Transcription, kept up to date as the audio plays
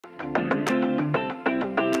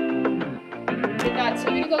Did that,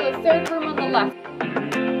 so we're gonna go to the third room on the left.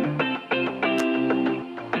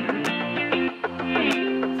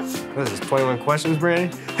 What is this, 21 questions,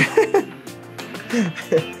 Brandy?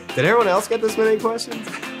 Did everyone else get this many questions?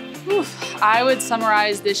 Oof. I would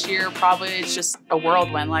summarize this year, probably it's just a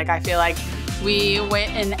whirlwind. Like, I feel like we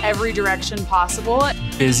went in every direction possible.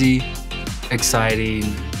 Busy, exciting,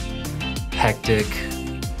 hectic,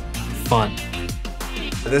 fun.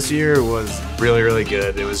 This year was really, really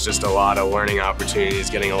good. It was just a lot of learning opportunities,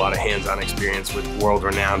 getting a lot of hands-on experience with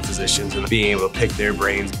world-renowned physicians and being able to pick their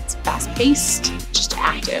brains. It's fast-paced, just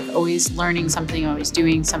active, always learning something, always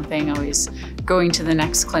doing something, always going to the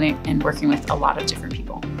next clinic and working with a lot of different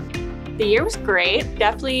people. The year was great.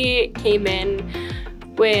 Definitely came in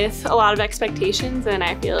with a lot of expectations, and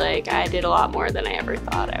I feel like I did a lot more than I ever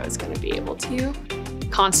thought I was going to be able to.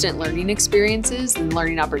 Constant learning experiences and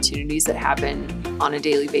learning opportunities that happen on a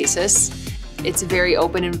daily basis. It's a very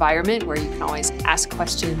open environment where you can always ask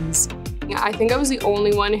questions. I think I was the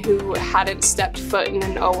only one who hadn't stepped foot in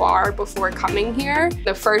an OR before coming here.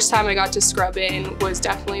 The first time I got to scrub in was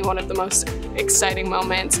definitely one of the most exciting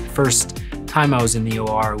moments. First time I was in the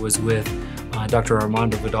OR was with Dr.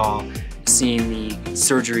 Armando Vidal. Seeing the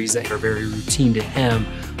surgeries that are very routine to him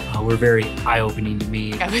were very eye-opening to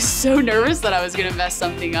me. I was so nervous that I was gonna mess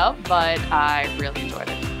something up, but I really enjoyed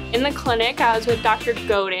it. In the clinic, I was with Dr.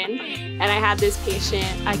 Godin, and I had this patient.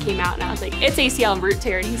 I came out and I was like, it's ACL and root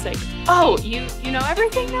tear, and he's like, oh, you know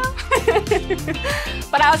everything now?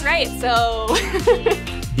 But I was right, so.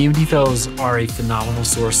 The MD Fellows are a phenomenal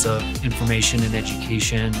source of information and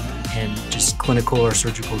education and just clinical or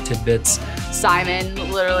surgical tidbits. Simon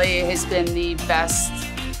literally has been the best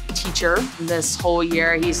teacher this whole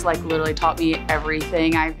year. He's like literally taught me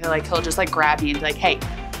everything. I feel like he'll just like grab me and be like, hey,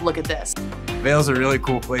 look at this. Vail's a really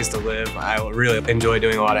cool place to live. I really enjoy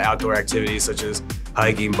doing a lot of outdoor activities such as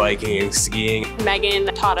hiking, biking, and skiing. Megan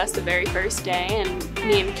taught us the very first day, and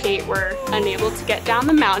me and Kate were unable to get down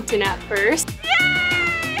the mountain at first.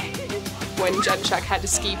 When Jen Chuck had to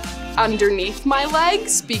ski underneath my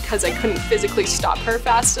legs because I couldn't physically stop her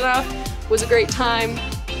fast enough, was a great time.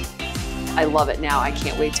 I love it now. I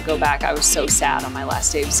can't wait to go back. I was so sad on my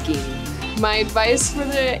last day of skiing. My advice for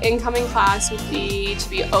the incoming class would be to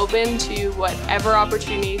be open to whatever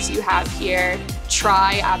opportunities you have here.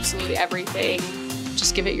 Try absolutely everything.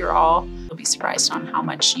 Just give it your all. You'll be surprised on how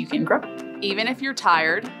much you can grow. Even if you're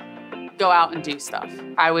tired, go out and do stuff.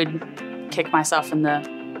 I would kick myself in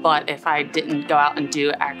the butt if I didn't go out and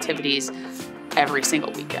do activities every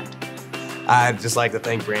single weekend. I'd just like to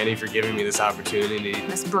thank Brandy for giving me this opportunity.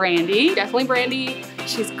 Miss Brandy. Definitely Brandy.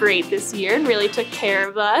 She's great this year and really took care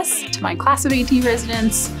of us. To my class of AT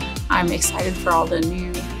residents, I'm excited for all the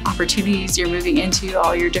new opportunities you're moving into,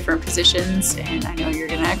 all your different positions, and I know you're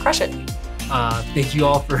gonna crush it. Thank you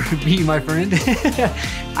all for being my friend.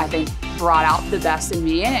 I think brought out the best in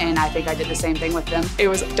me, and I think I did the same thing with them. It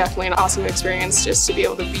was definitely an awesome experience just to be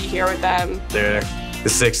able to be here with them. They're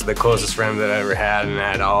the closest friends that I ever had, and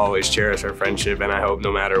I'll always cherish our friendship, and I hope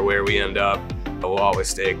no matter where we end up, we'll always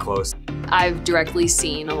stay close. I've directly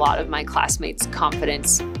seen a lot of my classmates'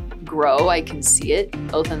 confidence grow. I can see it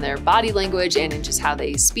both in their body language and in just how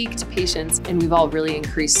they speak to patients, and we've all really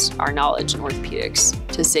increased our knowledge in orthopedics,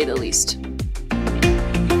 to say the least.